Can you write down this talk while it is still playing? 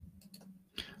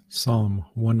Psalm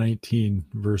 119,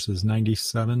 verses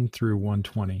 97 through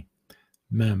 120.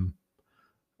 Mem.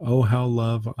 O how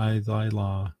love I thy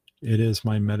law! It is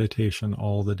my meditation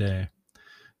all the day.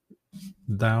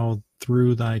 Thou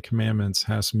through thy commandments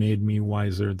hast made me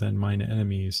wiser than mine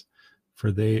enemies,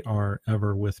 for they are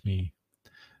ever with me.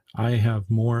 I have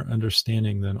more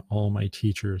understanding than all my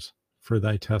teachers, for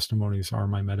thy testimonies are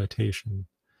my meditation.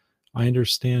 I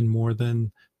understand more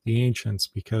than the ancients,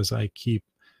 because I keep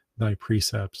thy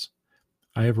precepts.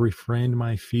 I have refrained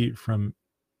my feet from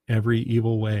every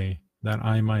evil way, that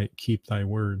I might keep thy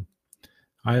word.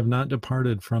 I have not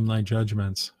departed from thy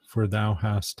judgments, for thou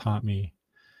hast taught me.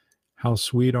 How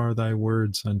sweet are thy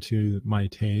words unto my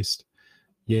taste,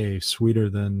 yea, sweeter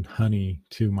than honey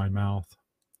to my mouth.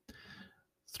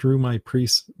 Through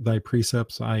thy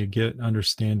precepts I get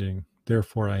understanding,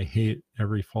 therefore I hate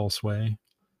every false way.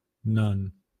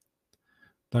 None.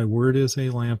 Thy word is a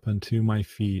lamp unto my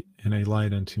feet, and a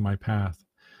light unto my path.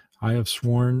 I have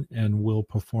sworn and will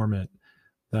perform it,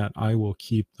 that I will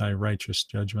keep thy righteous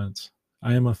judgments.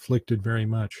 I am afflicted very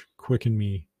much. Quicken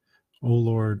me, O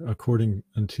Lord, according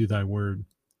unto thy word.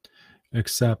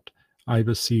 Accept, I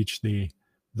beseech thee,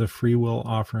 the freewill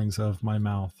offerings of my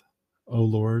mouth, O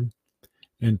Lord,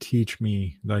 and teach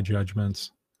me thy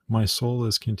judgments. My soul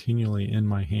is continually in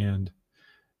my hand,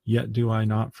 yet do I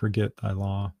not forget thy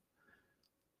law.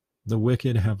 The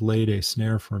wicked have laid a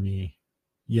snare for me,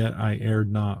 yet I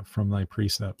erred not from thy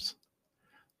precepts.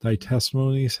 Thy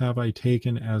testimonies have I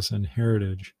taken as an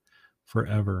heritage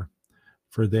forever,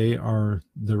 for they are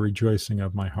the rejoicing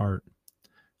of my heart.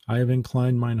 I have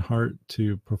inclined mine heart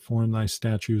to perform thy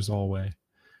statutes always,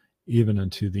 even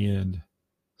unto the end.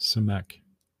 Semek.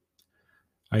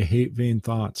 I hate vain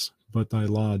thoughts, but thy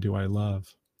law do I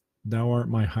love. Thou art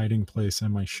my hiding place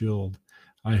and my shield.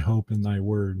 I hope in thy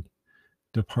word.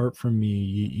 Depart from me,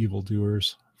 ye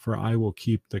evildoers, for I will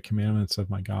keep the commandments of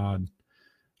my God.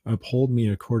 Uphold me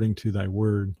according to thy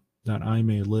word, that I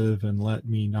may live, and let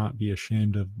me not be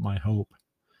ashamed of my hope.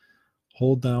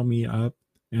 Hold thou me up,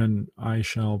 and I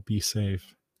shall be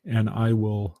safe, and I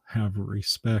will have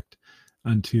respect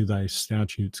unto thy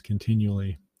statutes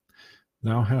continually.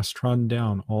 Thou hast trodden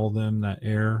down all them that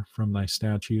err from thy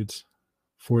statutes,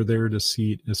 for their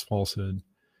deceit is falsehood.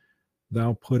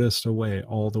 Thou puttest away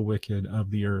all the wicked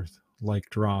of the earth like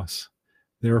dross.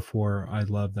 Therefore I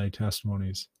love thy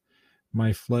testimonies.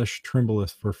 My flesh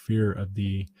trembleth for fear of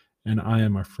thee, and I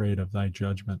am afraid of thy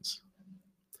judgments.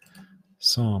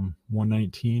 Psalm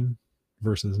 119,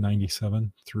 verses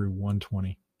 97 through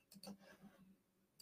 120.